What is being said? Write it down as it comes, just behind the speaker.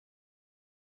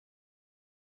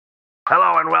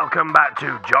Hello and welcome back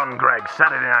to John Gregg's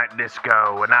Saturday Night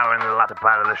Disco. We're now in the latter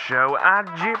part of the show. Are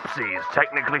gypsies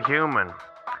technically human?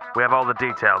 We have all the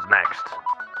details next.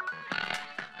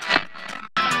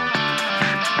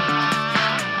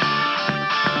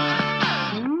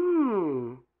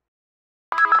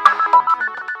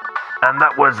 And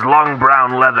that was Long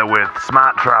Brown Leather with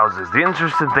Smart Trousers. The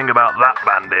interesting thing about that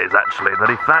band is actually that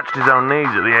he thatched his own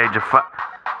knees at the age of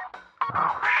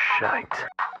Oh, shite.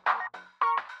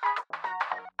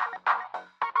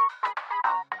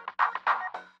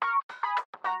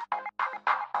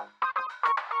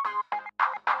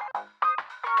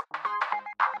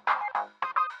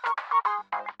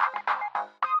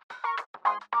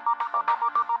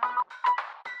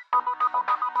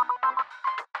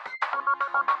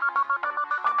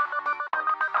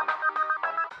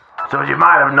 So as you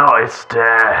might have noticed,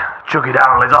 Chucky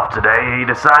Darrell is off today. He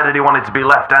decided he wanted to be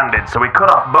left-handed, so he cut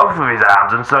off both of his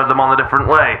arms and sewed them on a different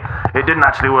way. It didn't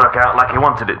actually work out like he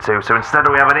wanted it to, so instead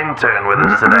we have an intern with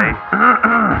us today,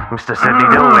 Mr. Sydney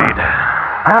Dillweed.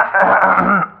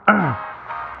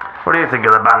 What do you think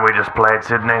of the band we just played,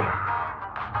 Sydney?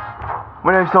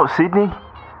 My name's not Sydney.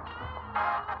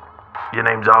 Your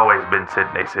name's always been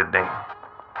Sydney, Sydney.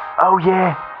 Oh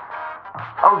yeah,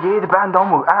 the band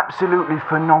on were absolutely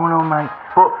phenomenal, mate.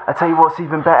 But I tell you what's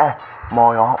even better,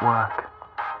 my artwork.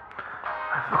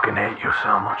 I fucking hate you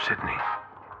so much, Sydney.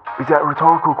 Is that a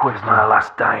rhetorical question? My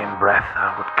last dying breath,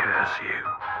 I would curse you.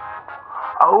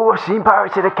 Oh, I've seen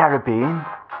Pirates of the Caribbean.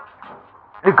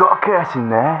 They've got a curse in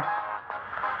there.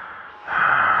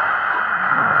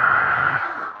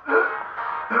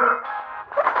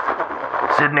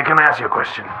 Sydney, can I ask you a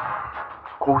question?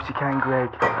 Of course you can, Gregg.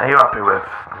 Are you happy with,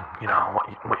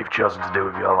 what you've chosen to do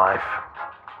with your life?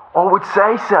 I would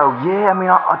say so, yeah. I mean,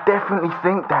 I definitely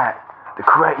think that the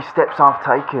creative steps I've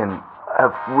taken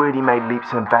have really made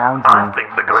leaps and bounds. I think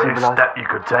the greatest step you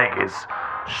could take is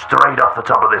straight off the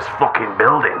top of this fucking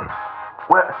building.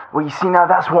 Well, you see, now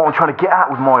that's what I'm trying to get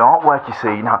at with my artwork, you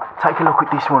see. Now, take a look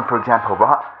at this one, for example,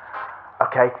 right?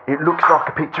 Okay, it looks like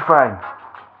a picture frame.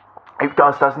 It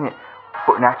does, doesn't it?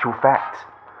 But in actual fact,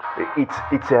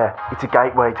 it's a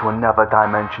gateway to another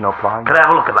dimensional plane. Can I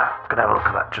have a look at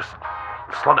that? Just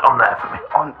slot it on there for me.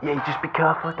 Yeah, just be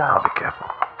careful with that. I'll be careful.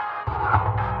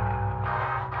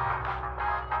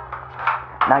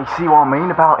 Now you see what I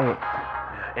mean about it?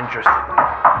 Yeah, interesting.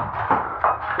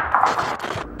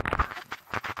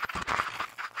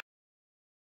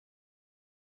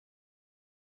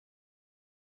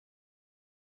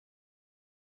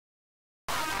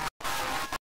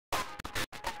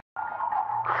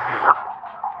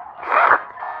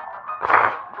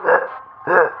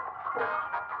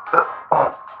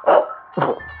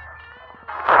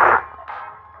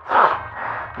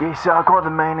 Yeah, so I got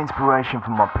the main inspiration for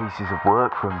my pieces of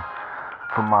work from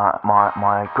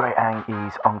my great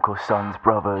aunties, uncles, sons,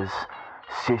 brothers,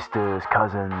 sisters,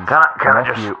 cousins. Can I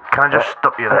just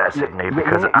stop you there, Sydney?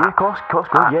 Because of course,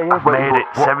 I've made it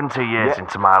 70 years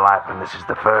into my life, and this is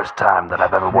the first time that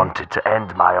I've ever wanted to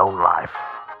end my own life.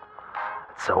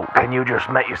 So can you just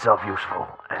make yourself useful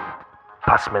and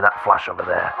pass me that flash over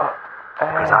there?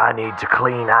 Because I need to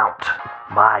clean out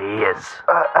my ears.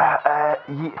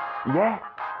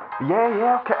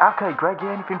 Okay, Gregg,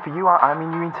 yeah, anything for you? I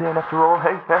mean, you intern after all,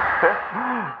 hey?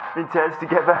 Interns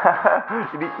together,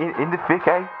 in the thick,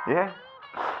 eh? Yeah.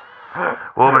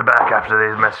 We'll be back after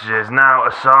these messages. Now,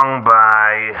 a song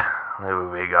by... Who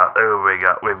have we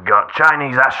got? We've got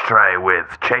Chinese Ashtray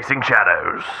with Chasing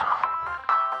Shadows.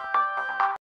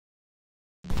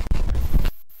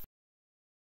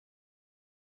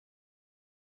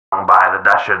 By the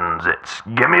Dashens, it's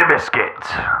Gimme a Biscuit,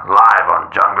 live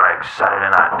on John Gregg's Saturday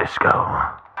Night Disco.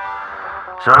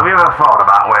 So have you ever thought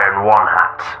about wearing one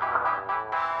hat?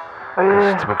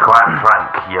 To be quite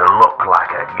frank, you look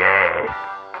like a gay.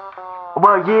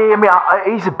 Well, yeah, I mean,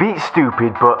 it's a bit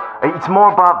stupid, but it's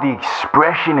more about the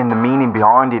expression and the meaning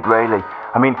behind it, really.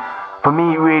 I mean, for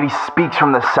me, it really speaks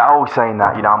from the soul saying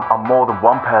that, I'm more than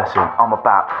one person, I'm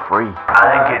about three. I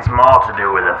think it's more to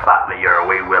do with the fact that you're a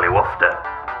wee willy woofter.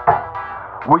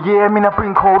 Well, yeah, I mean, I've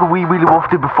been called a wee willy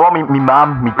woofter before. My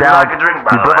mum, my dad. Would you like a drink,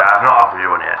 by the way? I've not offered you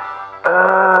one yet.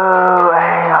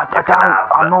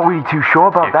 I'm not really too sure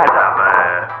about that.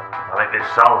 I think this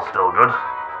sol's still good.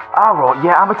 Alright,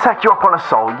 yeah, I'm gonna take you up on a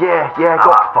sol. Yeah, go.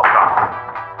 Fuck off.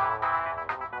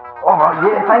 Alright,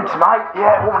 yeah, thanks, mate.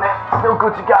 Yeah, 1 minute. Still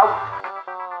good to go.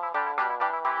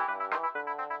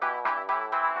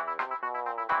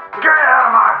 Get out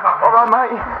of my fucking... Alright,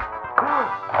 mate.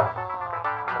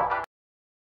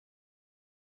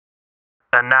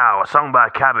 And now, a song by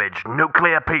Cabbage,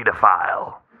 Nuclear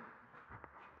Pedophile.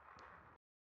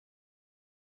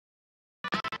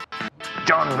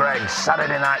 John Gregg's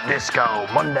Saturday Night Disco,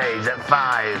 Mondays at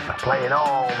 5, playing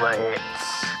all the hits.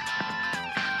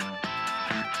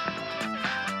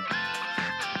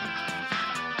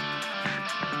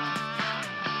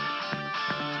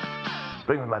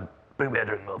 Bring me a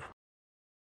drink, love.